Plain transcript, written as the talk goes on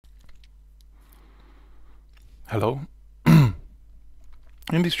Hello.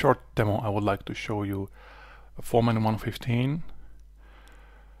 In this short demo, I would like to show you a Foreman 115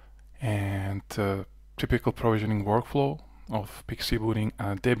 and typical provisioning workflow of PXE booting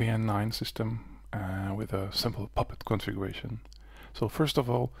a Debian 9 system with a simple Puppet configuration. So first of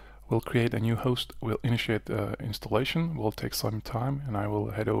all, we'll create a new host, we'll initiate the installation, will take some time, and I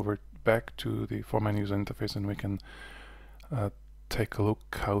will head over back to the Foreman user interface and we can take a look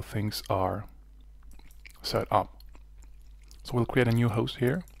how things are set up. So we'll create a new host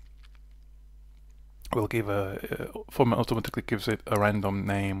here. We'll give Foreman automatically gives it a random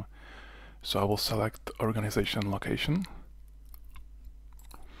name. So I will select organization location.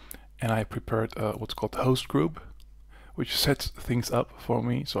 And I prepared what's called host group, which sets things up for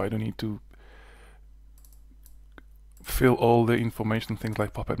me, so I don't need to fill all the information, things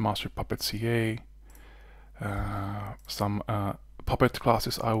like Puppet Master, Puppet CA, some Puppet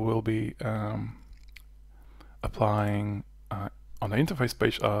classes I will be applying on the interface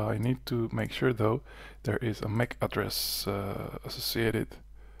page. I need to make sure though there is a MAC address associated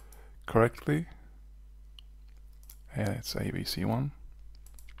correctly. Yeah, it's ABC1.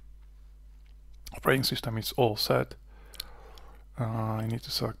 Operating system is all set. I need to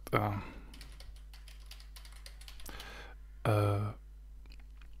select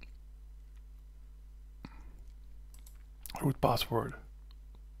root password.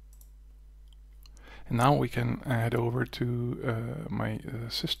 And now we can head over to my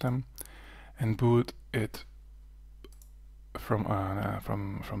system and boot it from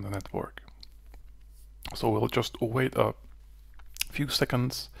the network. So we'll just wait a few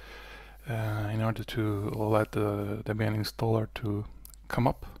seconds in order to let the Debian installer to come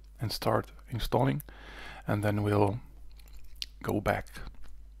up and start installing, and then we'll go back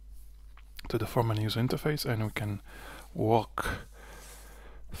to the Foreman user interface and we can walk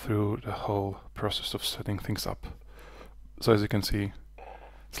through the whole process of setting things up. So as you can see,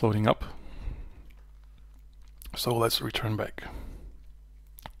 it's loading up. So let's return back.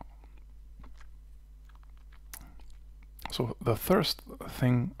 So the first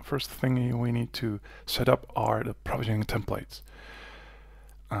thing we need to set up are the provisioning templates.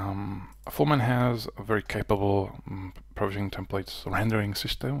 Foreman has a very capable provisioning templates rendering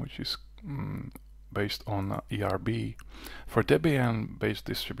system, which is based on ERB. For Debian-based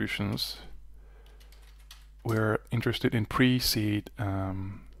distributions, we're interested in pre-seed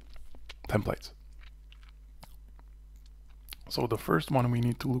templates. So the first one we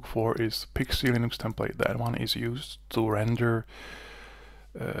need to look for is PXE Linux template. That one is used to render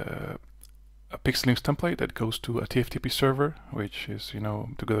a PXE Linux template that goes to a TFTP server, which is,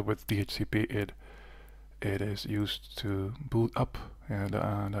 together with DHCP, it is used to boot up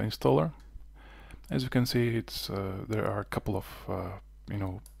the installer. As you can see, it's there are a couple of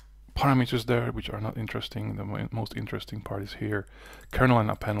parameters there which are not interesting. The most interesting part is here. Kernel and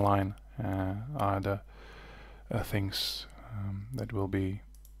append line are the things that will be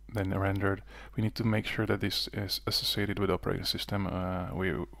then rendered. We need to make sure that this is associated with the operating system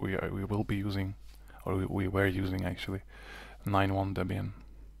we will be using, or we were using actually, 9.1 Debian.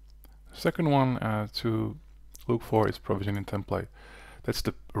 The second one to look for is provisioning template. That's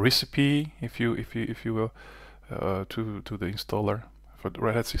the recipe, if you will, to the installer. For the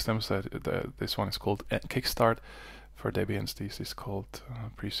Red Hat systems, this one is called Kickstart. For Debians, this is called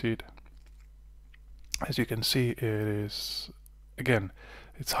Precede. As you can see, it is, again,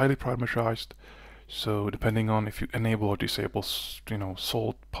 it's highly parameterized. So depending on if you enable or disable,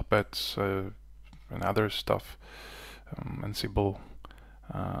 Salt, Puppets, and other stuff, Ansible,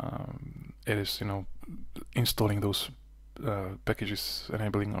 it is, installing those packages,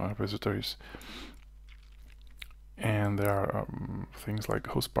 enabling repositories. And there are things like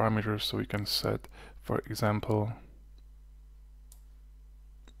host parameters, so we can set, for example,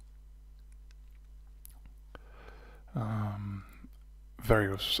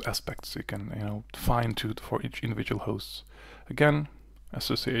 various aspects you can fine-tune for each individual host. Again,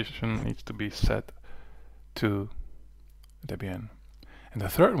 association needs to be set to Debian. And the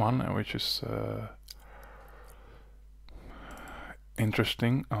third one, which is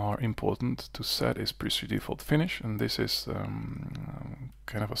interesting or important to set, is Precede default finish, and this is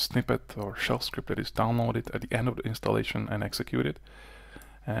kind of a snippet or shell script that is downloaded at the end of the installation and executed.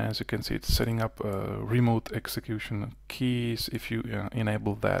 As you can see, it's setting up remote execution keys. If you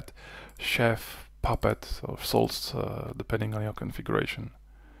enable that, Chef, Puppet, or Salt, depending on your configuration.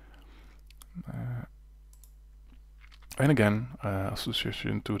 And again,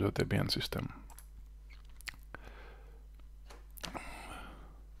 association to the Debian system.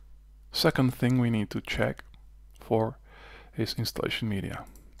 Second thing we need to check for is installation media.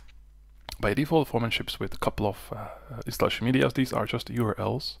 By default, Foreman ships with a couple of installation medias. These are just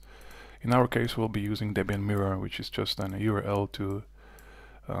URLs. In our case, we'll be using Debian Mirror, which is just a URL to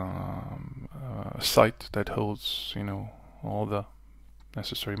a site that holds, all the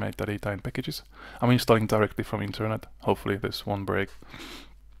necessary metadata and packages. I'm installing directly from internet. Hopefully, this won't break.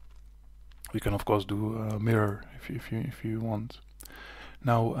 We can, of course, do Mirror if you want.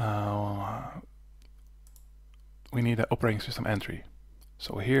 Now we need an operating system entry.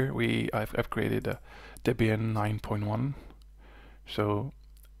 So here I've created a Debian 9.1. So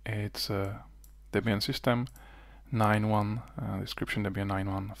it's a Debian system 9.1 description Debian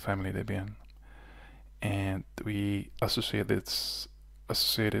 9.1 family Debian, and we associated this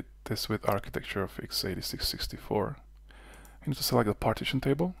with architecture of x86-64. We need to select the partition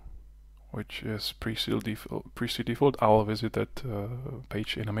table, which is pre-C default. I'll visit that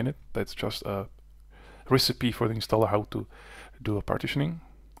page in a minute. That's just a recipe for the installer how to do a partitioning.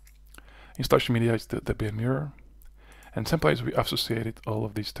 Installation media is the Debian Mirror, and templates, we associated all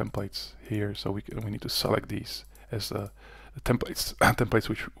of these templates here, so we need to select these as the templates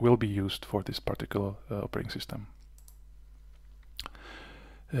which will be used for this particular operating system.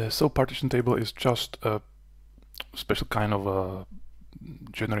 So partition table is just a special kind of a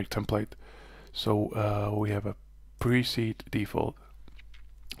generic template. So we have a pre-C default.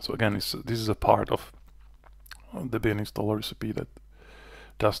 So again, this is a part of the Debian installer recipe that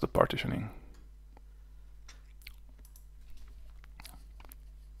does the partitioning.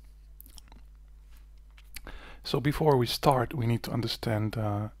 So before we start, we need to understand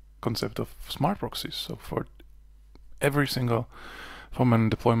the concept of smart proxies. So for every single Foreman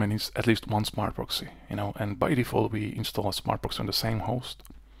deployment is at least one smart proxy, and by default we install a smart proxy on the same host.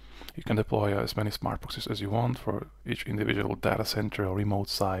 You can deploy as many smart proxies as you want for each individual data center or remote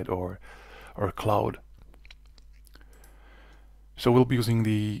site or cloud. So we'll be using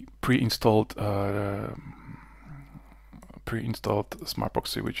the pre-installed smart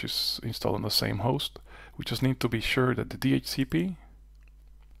proxy, which is installed on the same host. We just need to be sure that the DHCP,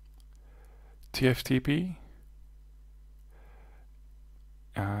 TFTP,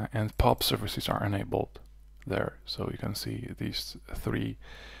 and POP services are enabled there. So you can see these three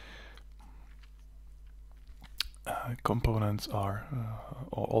components are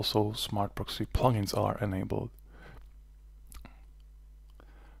also smart proxy plugins are enabled.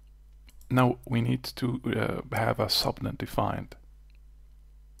 Now we need to have a subnet defined.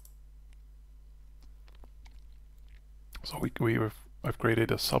 So I've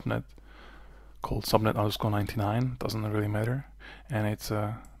created a subnet called subnet_99. Doesn't really matter, and it's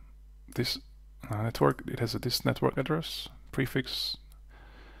this network. It has this network address, prefix,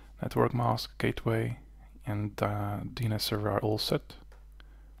 network mask, gateway, and DNS server are all set.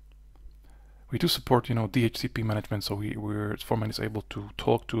 We do support, DHCP management, so Foreman is able to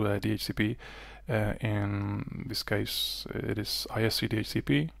talk to a DHCP. In this case, it is ISC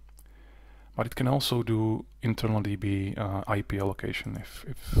DHCP, but it can also do internal DB IP allocation if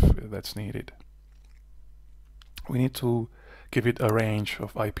that's needed. We need to give it a range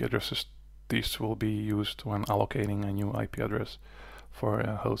of IP addresses. These will be used when allocating a new IP address for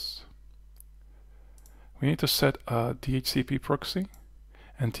hosts. We need to set a DHCP proxy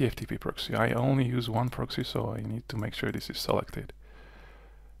and TFTP proxy. I only use one proxy, so I need to make sure this is selected.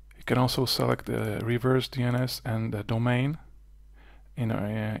 You can also select the reverse DNS and the domain in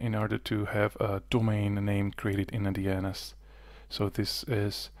order to have a domain name created in a DNS. So this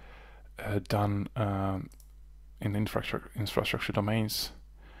is done in infrastructure domains.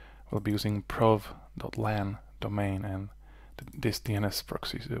 We'll be using prov.lan domain, and this DNS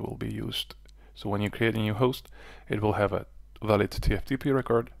proxy will be used. So when you create a new host, it will have a valid TFTP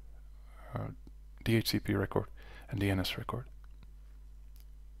record, DHCP record, and DNS record.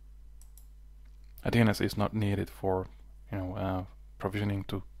 A DNS is not needed for provisioning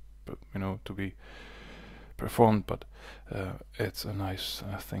to be performed, but it's a nice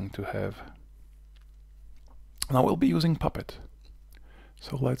thing to have. Now we'll be using Puppet.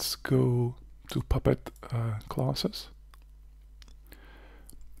 So let's go to Puppet classes.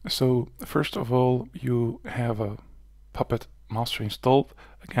 So first of all, you have a Puppet master installed.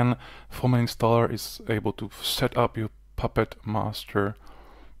 Again, Foreman installer is able to set up your Puppet master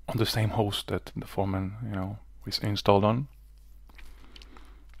on the same host that the Foreman is installed on.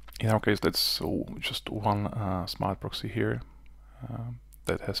 In our case, that's just one smart proxy here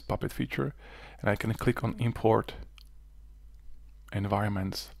that has Puppet feature, and I can click on import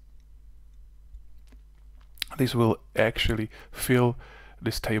environments. This will actually fill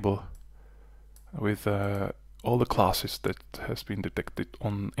this table with all the classes that has been detected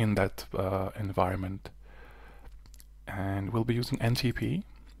in that environment, and we'll be using NTP.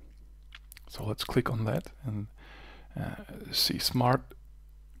 So let's click on that and see smart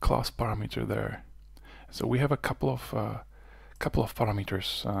class parameter there. So we have a couple of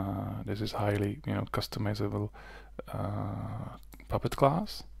parameters. This is highly customizable Puppet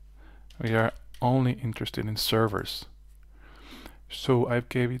class. We are only interested in servers. So I've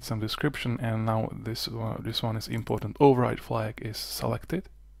gave it some description, and now this one is important. Override flag is selected.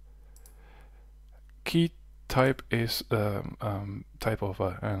 Key type is type of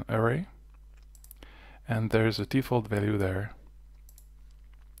an array, and there's a default value there.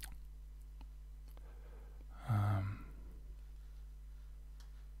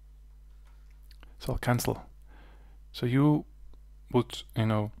 So I'll cancel. So you would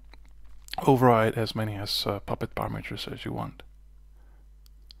override as many as Puppet parameters as you want.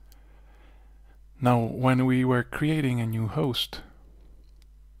 Now, when we were creating a new host,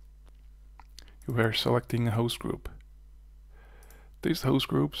 you were selecting a host group. These host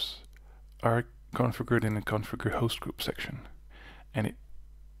groups are configured in the configure host group section, and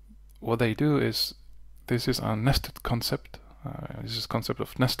what they do is, this is a nested concept. This is concept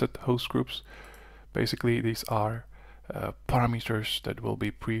of nested host groups. Basically, these are parameters that will be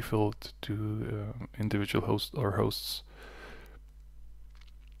pre-filled to individual hosts or hosts.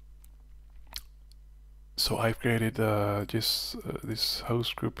 So I've created this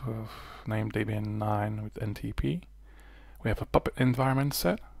host group named Debian 9 with NTP. We have a Puppet environment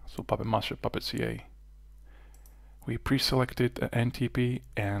set, so Puppet Master, Puppet CA. We pre-selected NTP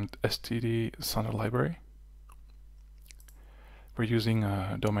and STD standard library. We're using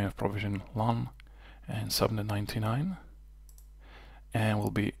a domain of provision LAN and subnet 99,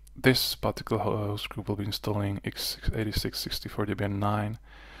 and this particular host group will be installing x86-64 Debian 9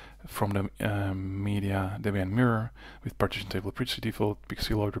 from the media Debian mirror with partition table PXE default,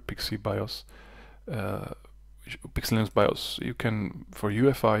 PXE loader, PXE BIOS, PXE Linux BIOS. You can, for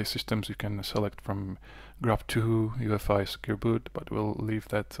UEFI systems, you can select from grub2 UEFI secure boot, but we'll leave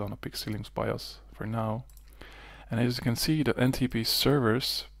that on a PXE Linux BIOS for now. And as you can see, the NTP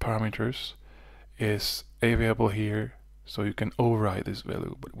servers parameters is available here, so you can override this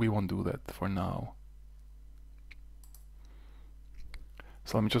value, but we won't do that for now.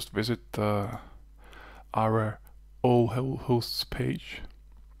 So let me just visit our all hosts page,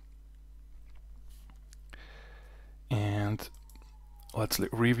 and let's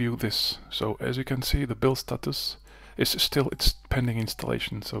review this. So as you can see, the build status is it's pending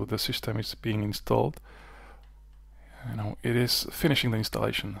installation, so the system is being installed. It is finishing the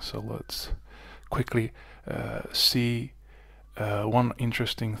installation. So let's quickly see one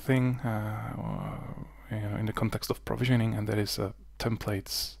interesting thing in the context of provisioning, and that is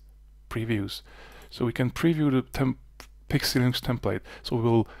templates previews. So we can preview the PXE Linux template, so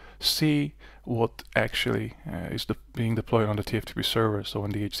we'll see what actually is being deployed on the TFTP server. So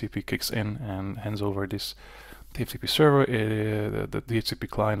when DHCP kicks in and hands over this TFTP server, the DHCP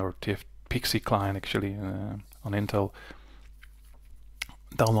client, or PXE client actually on Intel,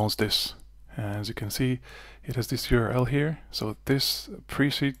 downloads this. As you can see, it has this URL here, so this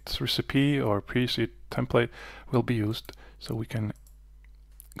preseed recipe or preseed template will be used. So we can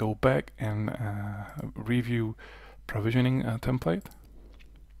go back and review provisioning template.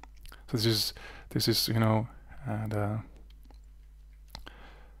 So this is the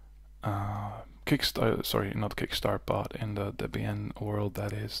Kickstart, sorry, not Kickstart, but in the Debian world,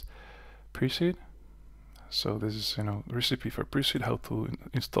 that is preseed. So this is recipe for preseed, how to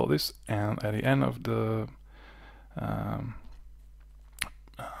install this, and at the end of the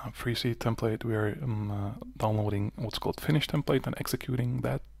preseed template, we are downloading what's called finish template and executing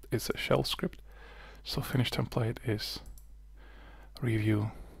that. It's a shell script. So finish template is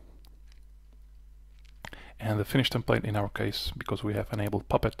review, and the finish template in our case, because we have enabled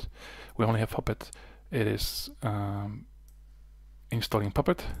Puppet, we only have Puppet, it is installing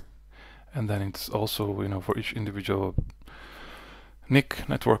Puppet. And then it's also, for each individual NIC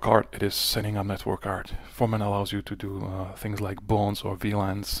network card, it is setting up network card. Foreman allows you to do things like bonds or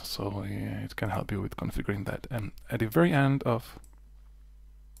VLANs, so it can help you with configuring that. And at the very end of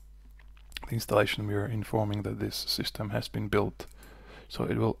the installation, we are informing that this system has been built, so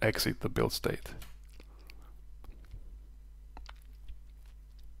it will exit the build state.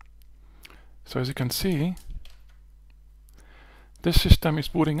 So as you can see, this system is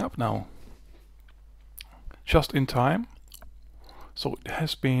booting up now, just in time. So it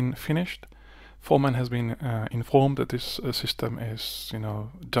has been finished. Foreman has been informed that this system is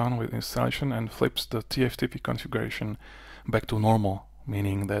done with installation, and flips the TFTP configuration back to normal,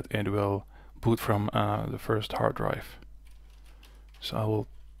 meaning that it will boot from the first hard drive. So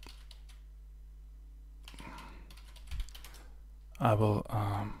I will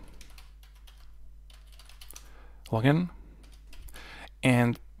log in,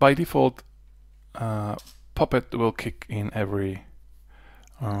 and by default Puppet will kick in every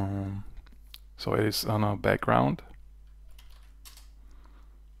so it is on a background.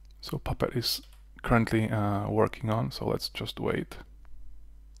 So Puppet is currently working on, so let's just wait.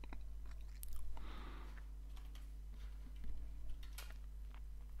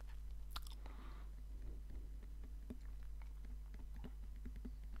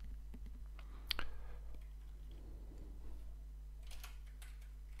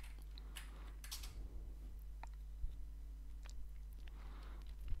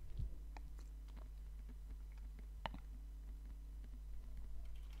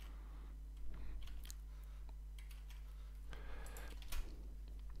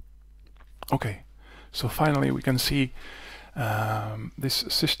 Okay, so finally we can see this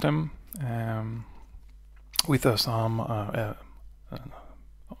system with some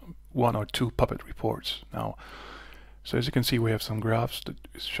one or two Puppet reports now. So as you can see, we have some graphs that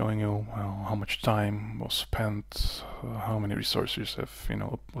is showing you how much time was spent, how many resources have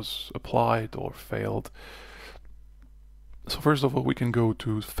was applied or failed. So first of all, we can go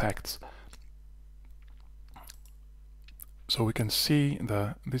to facts. So we can see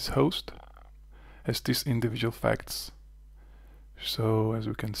this host has these individual facts. So as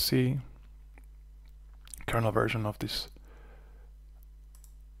we can see, kernel version of this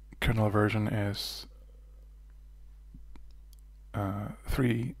kernel version is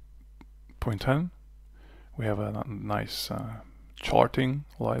 3.10. We have a nice charting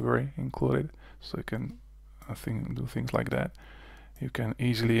library included, so you can do things like that. You can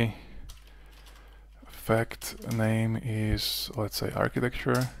easily fact name is, let's say,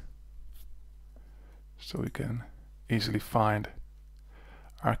 architecture, so we can easily find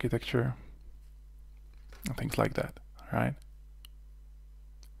architecture and things like that. Right.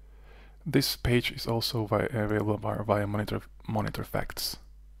 This page is also available via monitor facts.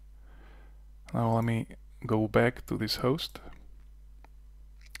 Now let me go back to this host,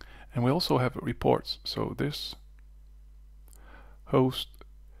 and we also have reports. So this host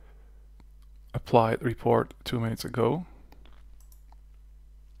applied report 2 minutes ago.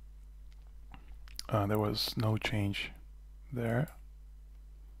 There was no change there.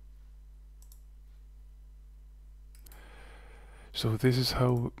 So this is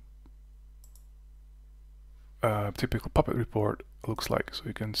how a typical Puppet report looks like. So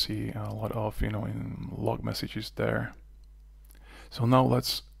you can see a lot of in log messages there. So now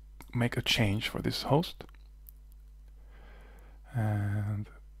let's make a change for this host, and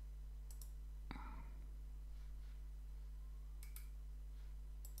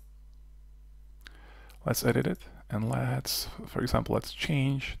let's edit it, and let's, for example, let's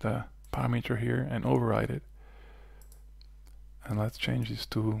change the parameter here and override it, and let's change this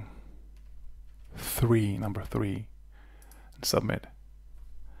to number 3, and submit.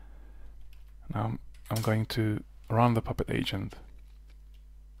 Now I'm going to run the Puppet agent,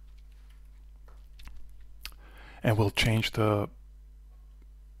 and we'll change the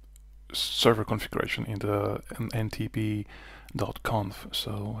server configuration in the ntp.conf.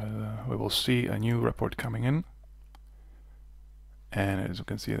 So we will see a new report coming in, and as you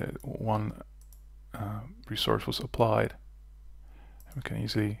can see that one resource was applied. We can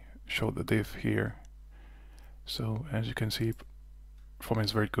easily show the diff here. So as you can see, Foreman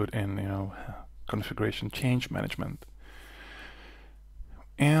is very good in configuration change management.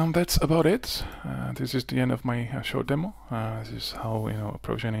 And that's about it. This is the end of my short demo. This is how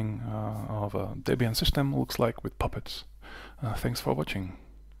provisioning of a Debian system looks like with Puppets. Thanks for watching.